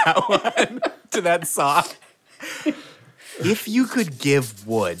into that one, to that saw. If you could give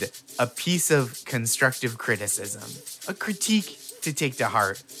Wood a piece of constructive criticism, a critique to take to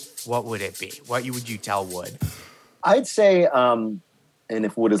heart, what would it be? What would you tell Wood? I'd say, and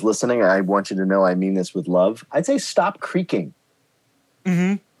if Wood is listening, I want you to know I mean this with love. I'd say stop creaking.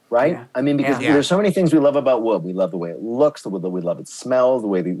 Mm-hmm. Right? Yeah. I mean, because Yeah. there's so many things we love about wood. We love the way it looks, the way we love it smells, the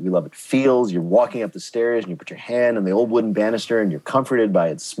way we love it feels. You're walking up the stairs and you put your hand on the old wooden banister and you're comforted by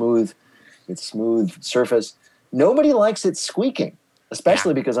its smooth surface. Nobody likes it squeaking,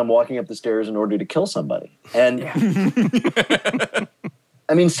 especially because I'm walking up the stairs in order to kill somebody. And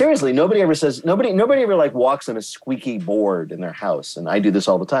I mean, seriously, nobody ever like walks on a squeaky board in their house. And I do this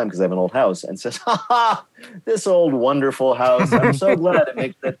all the time because I have an old house and says, ha ha, this old wonderful house. I'm so glad it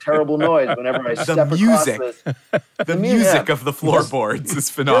makes that terrible noise whenever I step across this. The music of the floorboards is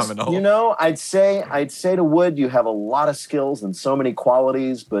phenomenal. Just, I'd say to Wood, you have a lot of skills and so many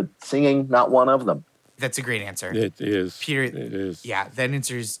qualities, but singing, not one of them. That's a great answer. It is. Peter, It is. Yeah, that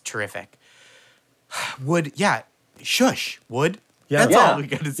answer is terrific. Wood, yeah, shush, Wood. Yeah. That's all we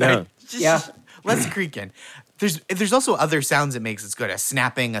gotta say. Yeah. Just less creaking. There's also other sounds it makes. It's good. A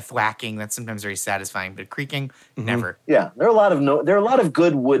snapping, a thwacking. That's sometimes very satisfying. But creaking, never. Yeah, there are a lot of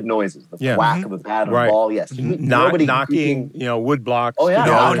good wood noises. The Yeah. whack of a bat on Right. a ball. Yes, nobody knocking, creaking. wood blocks. Oh yeah,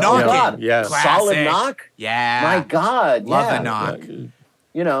 No, oh knocking. God. Yeah. Solid Classic. knock. Yeah. My God, Love yeah. a knock.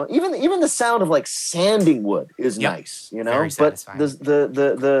 Even the sound of like sanding wood is Yep. nice. Very But satisfying.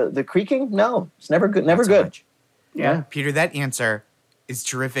 the creaking, no, it's never good. Never Not so good. much. yeah. Peter, that answer is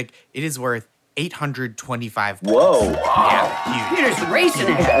terrific. It is worth 825 points. Whoa. Yeah, huge. Peter's racing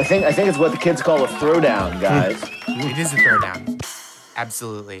ahead. I think it's what the kids call a throwdown, guys. It is a throwdown.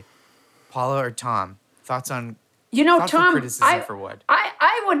 Absolutely. Paula or Tom, thoughts on You know, Thoughtful Tom, criticism for Wood.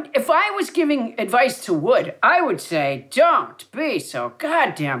 I would, if I was giving advice to Wood, I would say, don't be so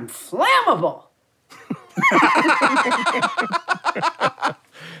goddamn flammable.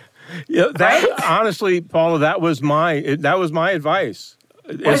 Yeah, honestly, Paula, that was my advice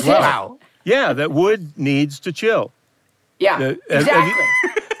as it? well. Wow. Yeah, that Wood needs to chill. Yeah, exactly.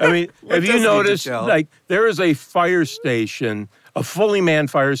 I mean, have you does need to noticed, chill? like, there is a fire station, a fully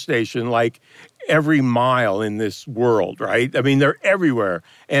manned fire station, like, every mile in this world, right? I mean, they're everywhere.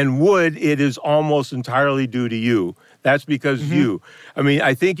 And Wood, it is almost entirely due to you. That's because you. I mean,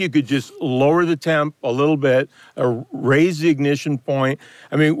 I think you could just lower the temp a little bit, or raise the ignition point.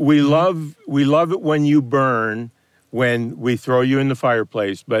 I mean, we love it when you burn, when we throw you in the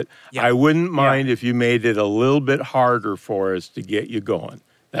fireplace, but I wouldn't mind if you made it a little bit harder for us to get you going.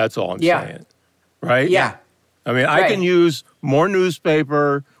 That's all I'm saying. Right? Yeah. I mean, I can use more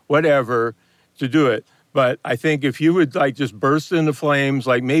newspaper, whatever, to do it. But I think if you would like just burst into flames,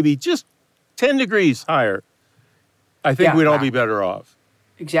 like maybe just 10 degrees higher, I think we'd all be better off.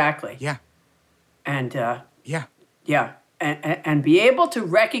 Exactly. Yeah. And, Yeah. and be able to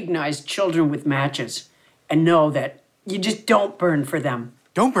recognize children with matches and know that you just don't burn for them.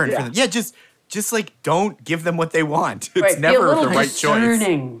 Don't burn for them. Yeah, just like don't give them what they want. It's Right. Be a never little the right choice.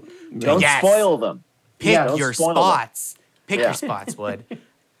 discerning. Don't spoil them. Pick Don't your spoil them. spots. Pick your spots, Wood.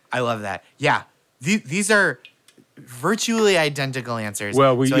 I love that. Yeah. These are virtually identical answers.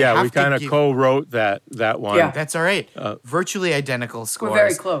 Well, we So I have to kind of give- co-wrote that one. Yeah. That's all right. Virtually identical scores. We're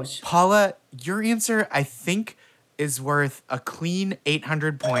very close. Paula, your answer, I think, is worth a clean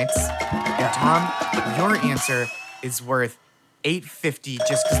 800 points. And Tom, your answer is worth 850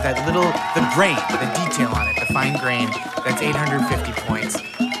 just because the grain, the detail on it, the fine grain, that's 850 points.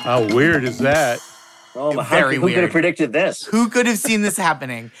 How weird is that? Oh, my, Very who could weird. have predicted this? Who could have seen this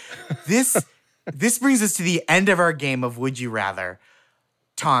happening? This brings us to the end of our game of Would You Rather.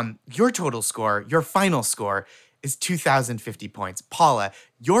 Tom, your total score, your final score is 2,050 points. Paula,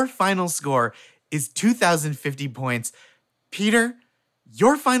 your final score is 2,050 points. Peter,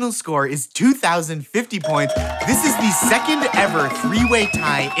 your final score is 2,050 points. This is the second ever three-way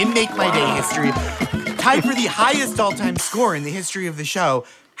tie in Make My Day history, tied for the highest all-time score in the history of the show.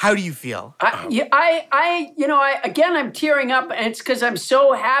 How do you feel? I'm tearing up, and it's because I'm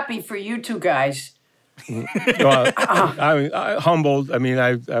so happy for you two guys. Well, I humbled. I mean,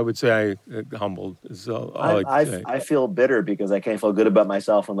 I would say humbled is all I can say. I feel bitter because I can't feel good about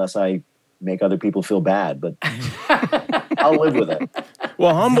myself unless I make other people feel bad, but I'll live with it.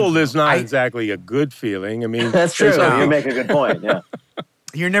 Well, humbled is not exactly a good feeling. I mean, That's true. it's You make a good point, yeah.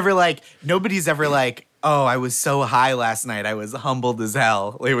 You're never like, nobody's ever like, oh, I was so high last night. I was humbled as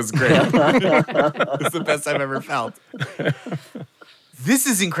hell. It was great. It was the best I've ever felt. This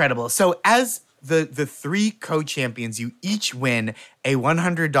is incredible. So as the three co-champions, you each win a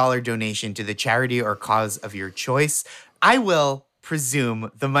 $100 donation to the charity or cause of your choice. I will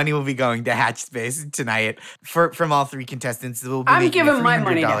presume the money will be going to Hatch Space tonight from all three contestants. We'll be I'm making a giving my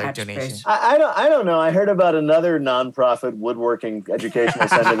money to $300 Hatch donation. Space. I don't know. I heard about another nonprofit woodworking educational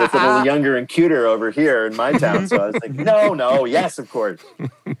center that's a little younger and cuter over here in my town. So I was like, no, yes, of course.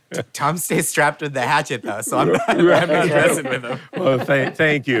 Tom stays strapped with the hatchet though, so I'm not messing with him. Well,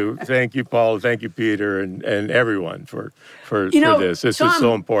 thank you, Paul, thank you, Peter, and everyone for this. This Tom, is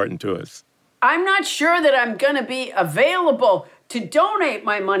so important to us. I'm not sure that I'm going to be available to donate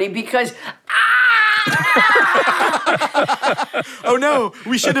my money because Oh no,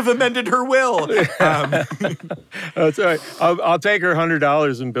 we should have amended her will. That's all right. I'll take her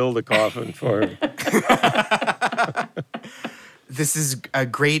 $100 and build a coffin for her. This is a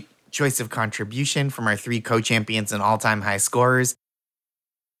great choice of contribution from our three co-champions and all-time high scorers.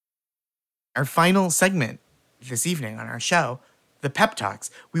 Our final segment this evening on our show, the pep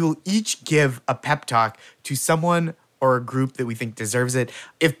talks. We will each give a pep talk to someone or a group that we think deserves it.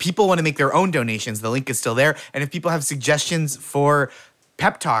 If people want to make their own donations, the link is still there. And if people have suggestions for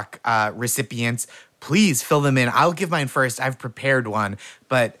pep talk recipients, please fill them in. I'll give mine first. I've prepared one,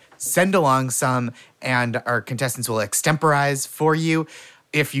 but send along some and our contestants will extemporize for you.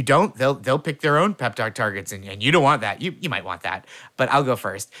 If you don't, they'll pick their own pep talk targets, and you don't want that. You might want that, but I'll go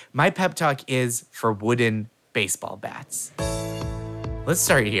first. My pep talk is for wooden baseball bats. Let's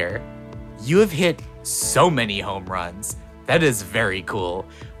start here. You have hit so many home runs. That is very cool.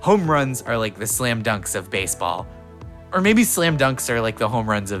 Home runs are like the slam dunks of baseball. Or maybe slam dunks are like the home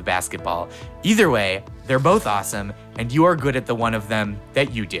runs of basketball. Either way, they're both awesome, and you are good at the one of them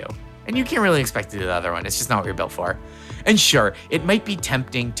that you do. And you can't really expect to do the other one. It's just not what you're built for. And sure, it might be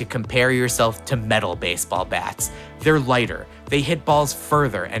tempting to compare yourself to metal baseball bats. They're lighter. They hit balls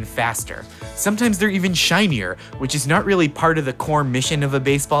further and faster. Sometimes they're even shinier, which is not really part of the core mission of a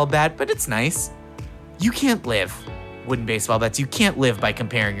baseball bat, but it's nice. You can't live, wooden baseball bats, you can't live by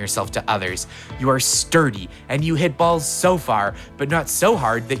comparing yourself to others. You are sturdy, and you hit balls so far, but not so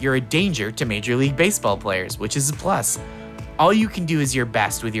hard that you're a danger to Major League Baseball players, which is a plus. All you can do is your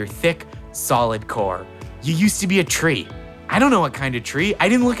best with your thick, solid core. You used to be a tree. I don't know what kind of tree, I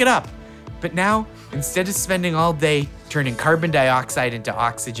didn't look it up. But now, instead of spending all day turning carbon dioxide into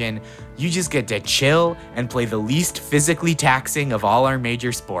oxygen, you just get to chill and play the least physically taxing of all our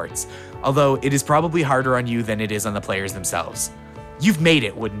major sports. Although it is probably harder on you than it is on the players themselves. You've made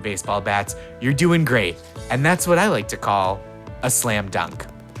it, wooden baseball bats. You're doing great. And that's what I like to call a slam dunk.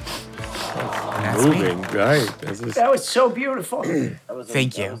 That's Moving, me. right. That was so beautiful.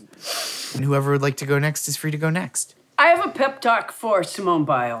 Thank you. And whoever would like to go next is free to go next. I have a pep talk for Simone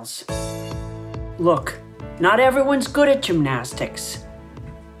Biles. Look, not everyone's good at gymnastics.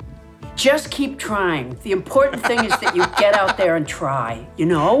 Just keep trying. The important thing is that you get out there and try, you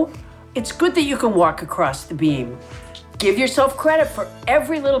know? It's good that you can walk across the beam. Give yourself credit for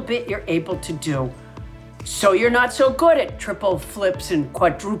every little bit you're able to do. So you're not so good at triple flips and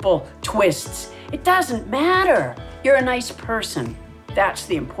quadruple twists. It doesn't matter. You're a nice person. That's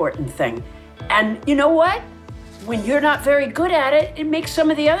the important thing. And you know what? When you're not very good at it, it makes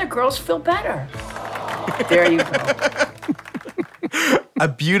some of the other girls feel better. There you go. A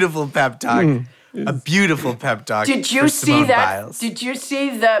beautiful pep talk. A beautiful pep talk. Did you for see Simone that? Biles. Did you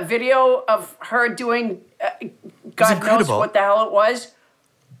see the video of her doing, God knows incredible. what the hell it was?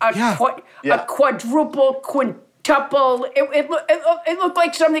 A quadruple, quintuple. It looked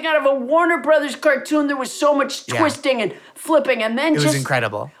like something out of a Warner Brothers cartoon. There was so much twisting and flipping, and then It was just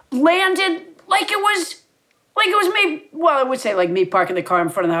incredible. landed like it was me. Well, I would say like me parking the car in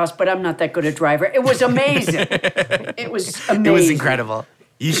front of the house, but I'm not that good a driver. It was amazing. It was amazing. It was incredible.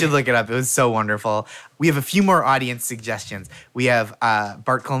 You should look it up. It was so wonderful. We have a few more audience suggestions. We have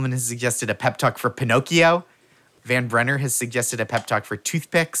Bart Coleman has suggested a pep talk for Pinocchio. Van Brenner has suggested a pep talk for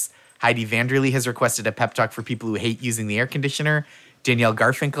toothpicks. Heidi Vanderlee has requested a pep talk for people who hate using the air conditioner. Danielle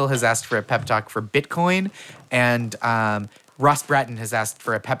Garfinkel has asked for a pep talk for Bitcoin. And Ross Bratton has asked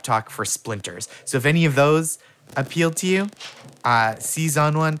for a pep talk for splinters. So if any of those appeal to you, seize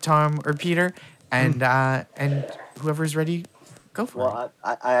on one, Tom or Peter. And whoever's ready, go for it. Well,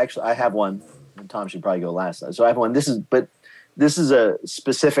 I have one. And Tom should probably go last. So I have one. This is a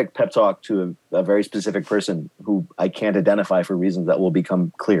specific pep talk to a very specific person who I can't identify for reasons that will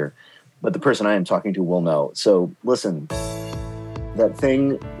become clear. But the person I am talking to will know. So listen, that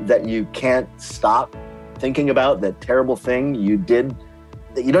thing that you can't stop thinking about, that terrible thing you did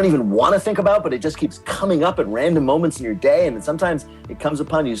that you don't even want to think about, but it just keeps coming up at random moments in your day. And sometimes it comes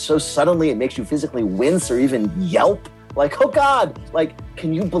upon you so suddenly it makes you physically wince or even yelp. Like, oh God, like,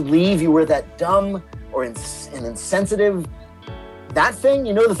 can you believe you were that dumb or and insensitive? That thing,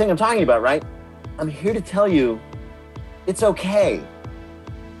 you know the thing I'm talking about, right? I'm here to tell you, it's okay.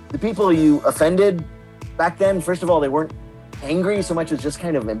 The people you offended back then, first of all, they weren't angry so much as just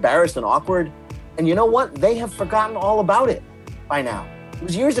kind of embarrassed and awkward. And you know what? They have forgotten all about it by now. It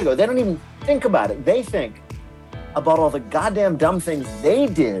was years ago. They don't even think about it. They think about all the goddamn dumb things they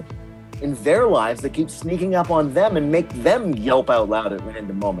did in their lives that keep sneaking up on them and make them yelp out loud at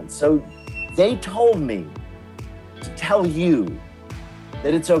random moments. So they told me to tell you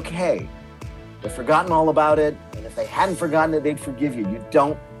that it's okay. They've forgotten all about it, and if they hadn't forgotten it, they'd forgive you. You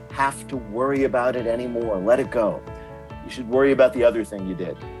don't have to worry about it anymore. Let it go. You should worry about the other thing you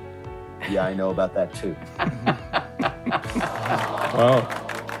did. Yeah, I know about that too. Well,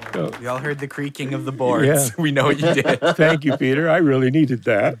 We all heard the creaking of the boards. Yeah. We know what you did. thank you, Peter. I really needed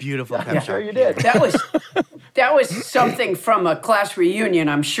that. Beautiful pep I'm talk. sure you did. That was something from a class reunion,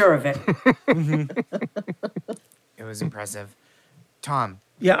 I'm sure of it. It was impressive. Tom.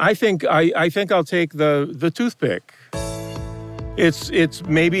 Yeah, I think I'll take the toothpick. It's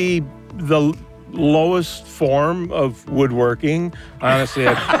maybe the lowest form of woodworking. Honestly,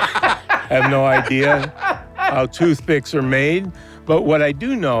 I have no idea how toothpicks are made. But what I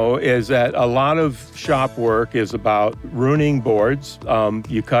do know is that a lot of shop work is about ruining boards.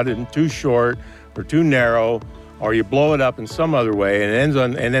 You cut it too short or too narrow, or you blow it up in some other way, and it ends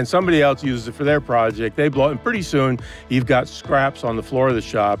on, and then somebody else uses it for their project. They blow it, and pretty soon you've got scraps on the floor of the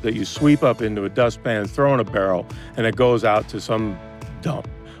shop that you sweep up into a dustpan and throw in a barrel, and it goes out to some dump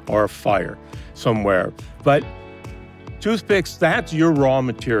or a fire somewhere. But toothpicks, that's your raw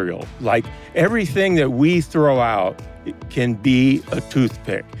material. Like everything that we throw out can be a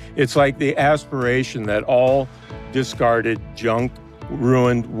toothpick. It's like the aspiration that all discarded junk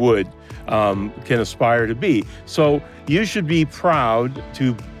ruined wood can aspire to be. So you should be proud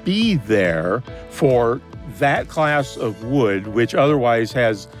to be there for that class of wood, which otherwise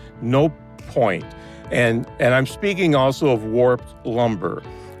has no point. And I'm speaking also of warped lumber,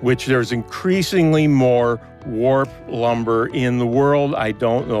 which there's increasingly more warped lumber in the world. I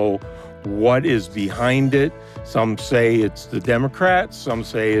don't know what is behind it. Some say it's the Democrats, some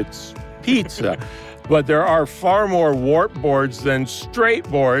say it's pizza. But there are far more warp boards than straight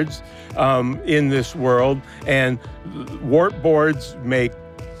boards in this world. And warp boards make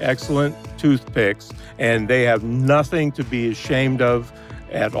excellent toothpicks, and they have nothing to be ashamed of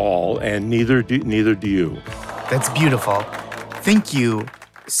at all, and neither do you. That's beautiful. Thank you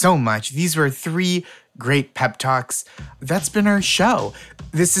so much. These were 3 great pep talks. That's been our show.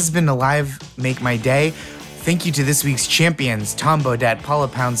 This has been a live Make My Day. Thank you to this week's champions, Tom Bodett, Paula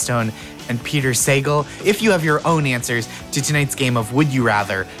Poundstone, and Peter Sagal. If you have your own answers to tonight's game of Would You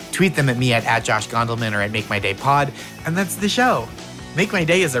Rather, tweet them at me at Josh Gondelman or at Make My Day Pod. And that's the show. Make My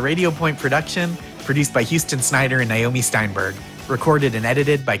Day is a Radio Point production, produced by Houston Snyder and Naomi Steinberg, recorded and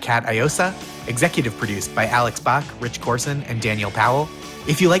edited by Kat Iosa, executive produced by Alex Bach, Rich Corson, and Daniel Powell.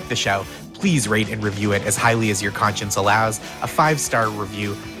 If you like the show, please rate and review it as highly as your conscience allows. A 5-star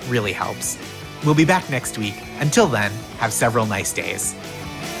review really helps. We'll be back next week. Until then, have several nice days.